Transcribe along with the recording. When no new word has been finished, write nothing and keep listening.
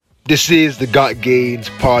This is the Got Gains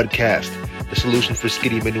podcast, the solution for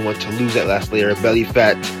skinny men who want to lose that last layer of belly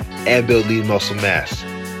fat and build lean muscle mass.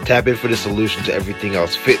 Tap in for the solution to everything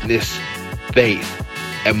else: fitness, faith,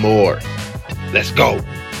 and more. Let's go.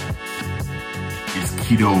 Is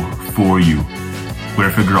keto for you? We're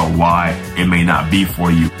gonna figure out why it may not be for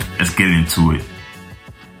you. Let's get into it.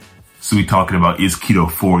 So we're talking about, is keto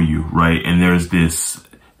for you, right? And there's this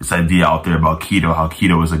idea out there about keto, how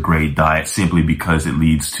keto is a great diet simply because it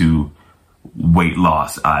leads to weight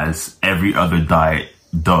loss, as every other diet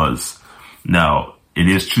does. Now, it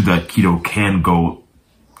is true that keto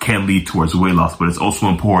can lead towards weight loss, but it's also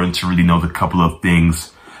important to really know the couple of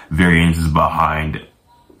things, variances behind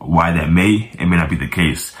why that may and may not be the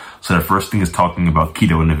case. So the first thing is talking about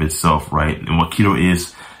keto in of itself, right? And what keto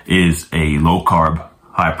is a low carb,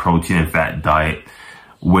 high protein and fat diet,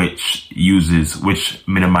 which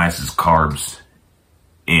minimizes carbs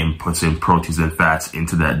and puts in proteins and fats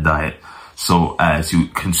into that diet. So as you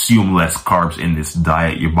consume less carbs in this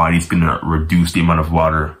diet, your body's going to reduce the amount of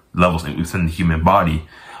water levels within the human body,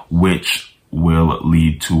 which will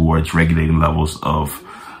lead towards regulating levels of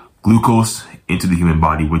glucose into the human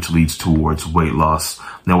body, which leads towards weight loss.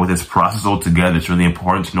 Now, with this process altogether, it's really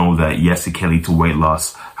important to know that yes, it can lead to weight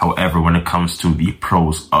loss. However, when it comes to the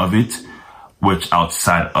pros of it, which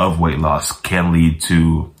outside of weight loss can lead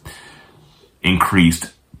to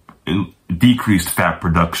decreased fat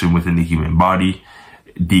production within the human body,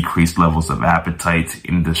 decreased levels of appetite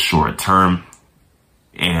in the short term,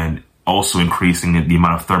 and also increasing the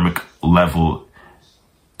amount of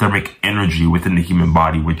thermic energy within the human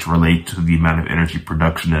body, which relate to the amount of energy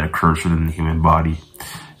production that occurs within the human body.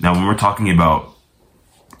 Now, when we're talking about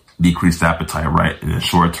decreased appetite, right, in the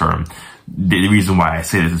short term, the reason why I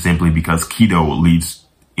say this is simply because keto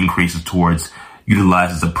increases towards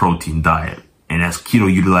utilizes a protein diet. And as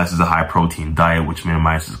keto utilizes a high protein diet, which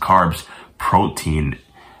minimizes carbs, protein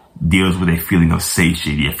deals with a feeling of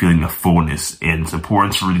satiety, a feeling of fullness. And it's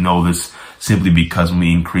important to really know this simply because when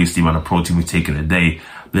we increase the amount of protein we take in a day,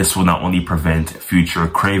 this will not only prevent future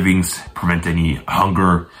cravings, prevent any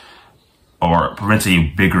hunger, or prevent a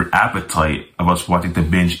bigger appetite of us wanting to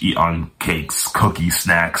binge eat on cakes, cookies,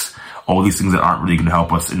 snacks, all these things that aren't really going to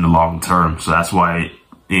help us in the long term. So that's why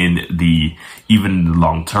even in the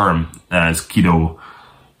long term, as keto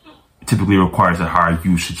typically requires a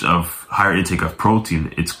higher intake of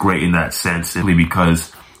protein, it's great in that sense simply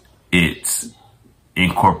because it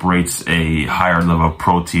incorporates a higher level of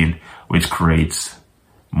protein, which creates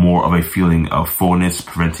more of a feeling of fullness,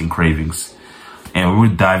 preventing cravings. And when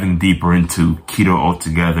we're diving deeper into keto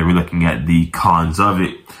altogether, we're looking at the cons of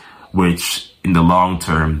it, which in the long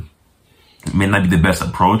term may not be the best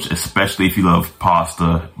approach, especially if you love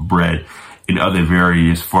pasta, bread, and other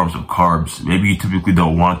various forms of carbs. Maybe you typically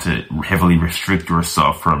don't want to heavily restrict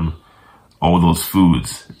yourself from all those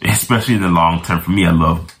foods, especially in the long term. For me, I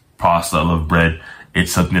love pasta, I love bread.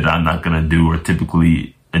 It's something that I'm not going to do, or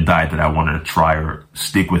typically a diet that I want to try or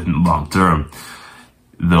stick with in the long term.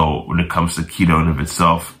 Though when it comes to keto in of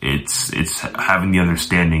itself, it's having the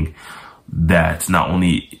understanding that not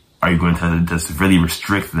only are you going to severely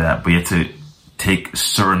restrict that, but you have to take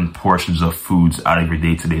certain portions of foods out of your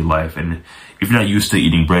day-to-day life. And if you're not used to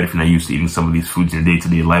eating bread, if you're not used to eating some of these foods in your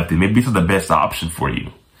day-to-day life, then maybe it's not the best option for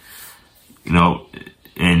you. You know,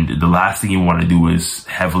 and the last thing you want to do is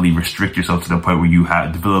heavily restrict yourself to the point where you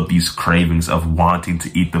have developed these cravings of wanting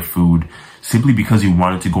to eat the food simply because you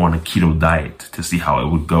wanted to go on a keto diet to see how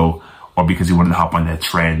it would go, or because you wanted to hop on that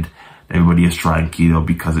trend. Everybody is trying keto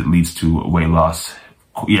because it leads to weight loss.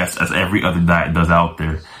 Yes, as every other diet does out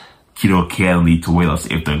there, keto can lead to weight loss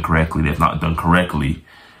if done correctly. If not done correctly,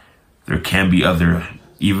 there can be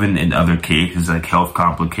even in other cases, like health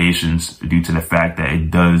complications due to the fact that it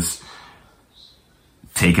does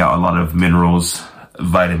take out a lot of minerals,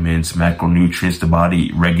 vitamins, macronutrients the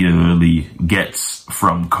body regularly gets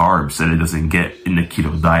from carbs that it doesn't get in the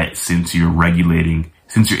keto diet, since you're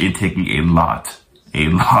intaking a lot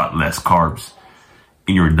less carbs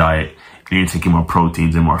in your diet, and you're taking more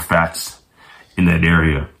proteins and more fats in that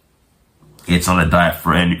area. It's not a diet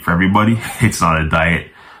for everybody. It's not a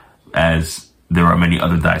diet, as there are many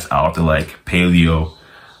other diets out there like paleo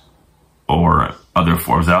or other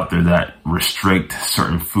forms out there that restrict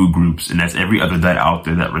certain food groups. And that's every other diet out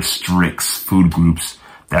there that restricts food groups.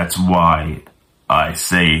 That's why I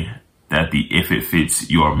say that the if it fits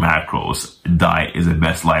your macros diet is the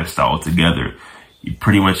best lifestyle altogether. You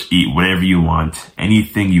pretty much eat whatever you want,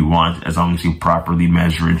 anything you want, as long as you properly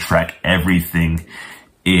measure and track everything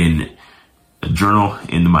in a journal,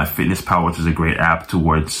 in MyFitnessPal, which is a great app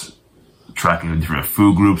towards tracking the different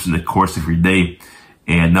food groups in the course of your day.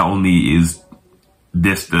 And not only is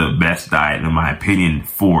this the best diet, in my opinion,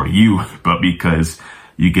 for you, but because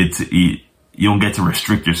you get to eat, you don't get to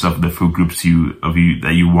restrict yourself to the food groups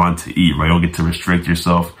that you want to eat, right? You don't get to restrict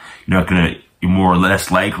yourself. You're more or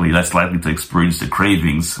less likely to experience the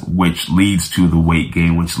cravings, which leads to the weight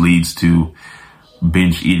gain, which leads to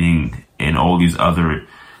binge eating and all these other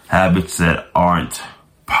habits that aren't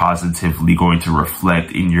positively going to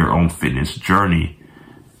reflect in your own fitness journey.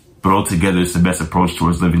 But altogether, it's the best approach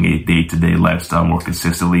towards living a day-to-day lifestyle more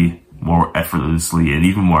consistently, more effortlessly, and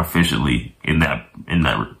even more efficiently in that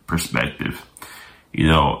perspective.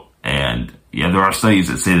 And yeah, there are studies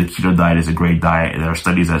that say the keto diet is a great diet, and there are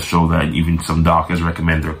studies that show that even some doctors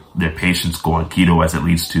recommend their patients go on keto as it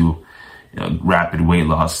leads to rapid weight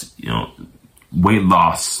loss,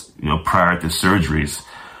 prior to surgeries.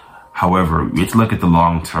 However, we have to look at the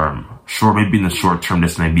long term. Sure, maybe in the short term,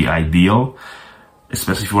 this may be ideal,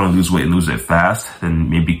 especially if you want to lose weight and lose it fast, then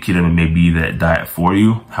maybe keto may be that diet for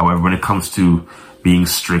you. However, when it comes to being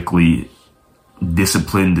strictly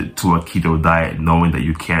disciplined to a keto diet, knowing that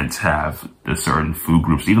you can't have the certain food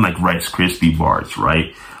groups, even like Rice Krispie bars,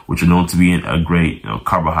 right, which are known to be a great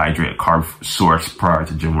carbohydrate, carb source prior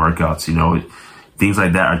to gym workouts, things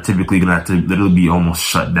like that are typically going to have to literally be almost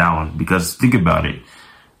shut down. Because think about it,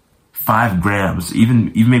 5 grams,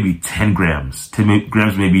 even maybe 10 grams, 10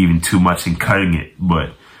 grams maybe even too much in cutting it,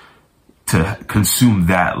 but to consume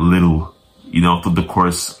that little, through the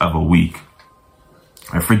course of a week,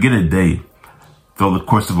 I forget a day, through the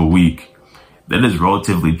course of a week, that is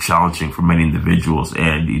relatively challenging for many individuals.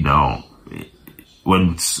 And,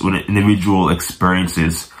 when an individual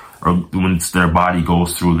experiences, or when their body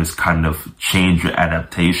goes through this kind of change or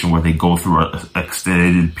adaptation where they go through an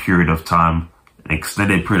extended period of time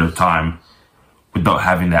without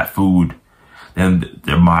having that food, then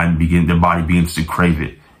their body begins to crave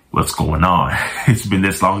it. What's going on? It's been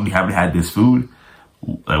this long, you haven't had this food?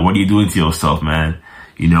 Like, what are you doing to yourself, man?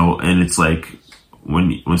 And it's like,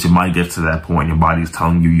 once your mind gets to that point, your body's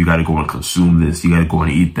telling you gotta go and consume this, you gotta go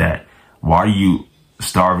and eat that. Why are you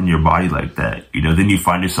starving your body like that? Then you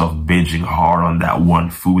find yourself binging hard on that one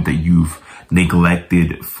food that you've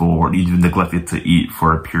neglected to eat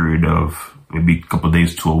for a period of maybe a couple of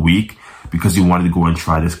days to a week because you wanted to go and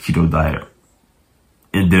try this keto diet.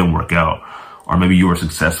 It didn't work out. Or maybe you were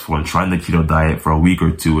successful in trying the keto diet for a week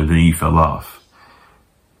or two and then you fell off.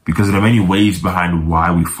 Because there are many ways behind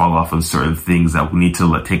why we fall off on certain things that we need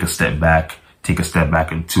to take a step back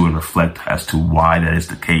into and reflect as to why that is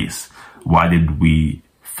the case. Why did we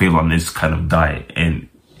fail on this kind of diet? And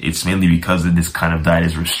it's mainly because this kind of diet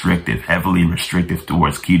is restrictive, heavily restrictive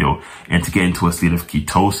towards keto. And to get into a state of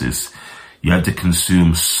ketosis, you have to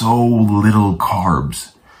consume so little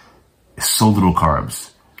carbs,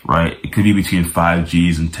 right? It could be between 5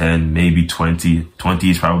 Gs and 10, maybe 20. 20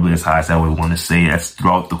 is probably as high as I would want to say. That's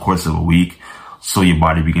throughout the course of a week. So your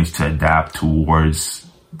body begins to adapt towards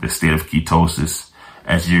the state of ketosis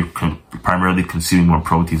as you're primarily consuming more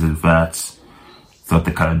proteins and fats throughout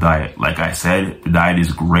the kind of diet. Like I said, the diet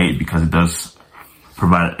is great because it does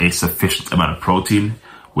provide a sufficient amount of protein,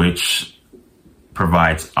 which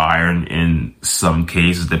provides iron in some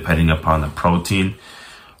cases, depending upon the protein,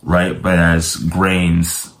 right? But as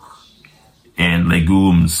grains and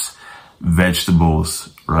legumes, vegetables,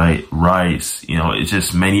 right? Rice, it's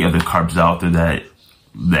just many other carbs out there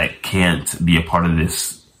that can't be a part of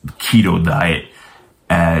this keto diet,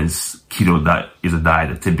 as keto diet is a diet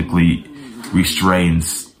that typically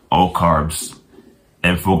restrains all carbs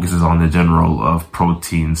and focuses on the general of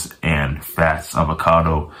proteins and fats,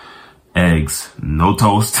 avocado, eggs, no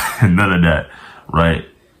toast, none of that, right?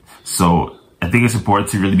 So I think it's important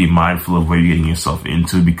to really be mindful of where you're getting yourself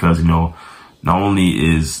into, because, not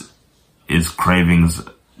only is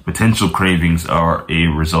potential cravings are a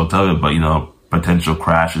result of it, but, potential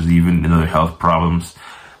crashes, even in other health problems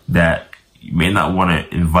that you may not want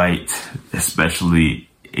to invite, especially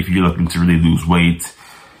if you're looking to really lose weight,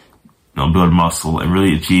 build muscle, and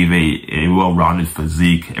really achieve a well-rounded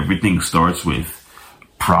physique. Everything starts with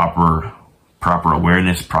proper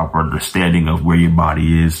awareness, proper understanding of where your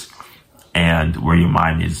body is and where your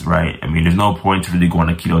mind is, right? I mean, there's no point to really go on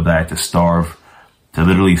a keto diet to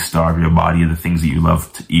literally starve your body of the things that you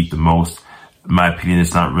love to eat the most. In my opinion,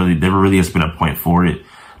 there never really has been a point for it,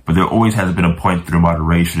 but there always has been a point through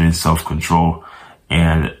moderation and self-control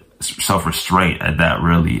and self-restraint at that,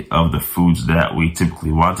 really, of the foods that we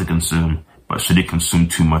typically want to consume. But should it consume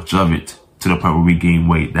too much of it to the point where we gain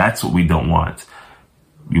weight? That's what we don't want.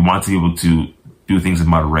 We want to be able to do things in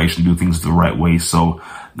moderation, do things the right way. So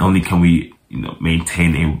not only can we,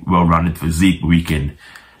 maintain a well-rounded physique, but we can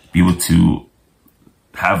be able to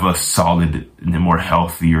have a solid and more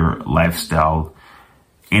healthier lifestyle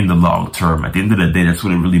in the long term. At the end of the day, that's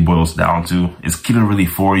what it really boils down to. Is keto really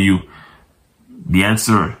for you? The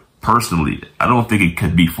answer, personally, I don't think it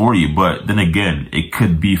could be for you. But then again, it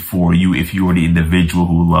could be for you if you are the individual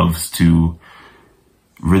who loves to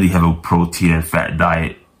really have a protein and fat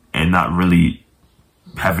diet and not really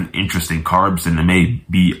have an interest in carbs, and it may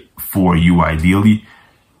be for you ideally.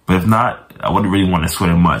 But if not, I wouldn't really want to sweat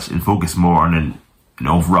it much and focus more on an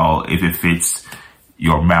overall, if it fits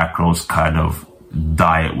your macros kind of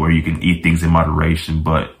diet where you can eat things in moderation,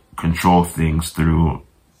 but control things through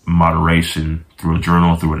moderation, through a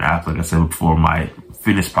journal, through an app. Like I said before, my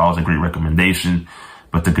Fitness Pal is a great recommendation,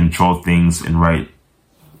 but to control things and write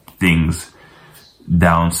things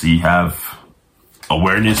down so you have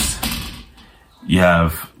awareness, you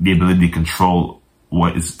have the ability to control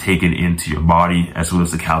what is taken into your body as well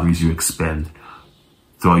as the calories you expend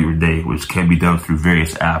throughout your day, which can be done through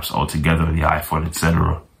various apps altogether on the iPhone,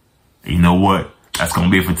 etc. And you know what? That's going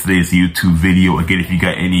to be it for today's YouTube video. Again, if you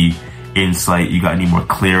got any insight, you got any more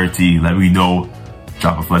clarity, let me know.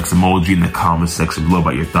 Drop a flex emoji in the comment section below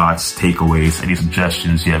about your thoughts, takeaways, any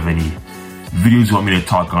suggestions. You have any videos you want me to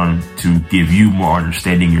talk on to give you more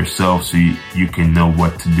understanding yourself so you can know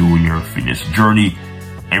what to do in your fitness journey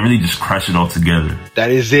and really just crush it all together.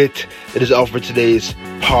 That is it. That is all for today's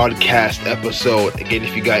podcast episode. Again,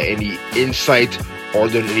 if you got any insight or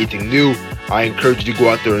learned anything new, I encourage you to go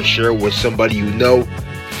out there and share it with somebody you know,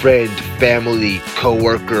 friend, family,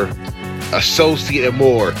 co-worker, associate, and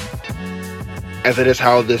more, as it is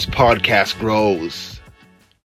how this podcast grows.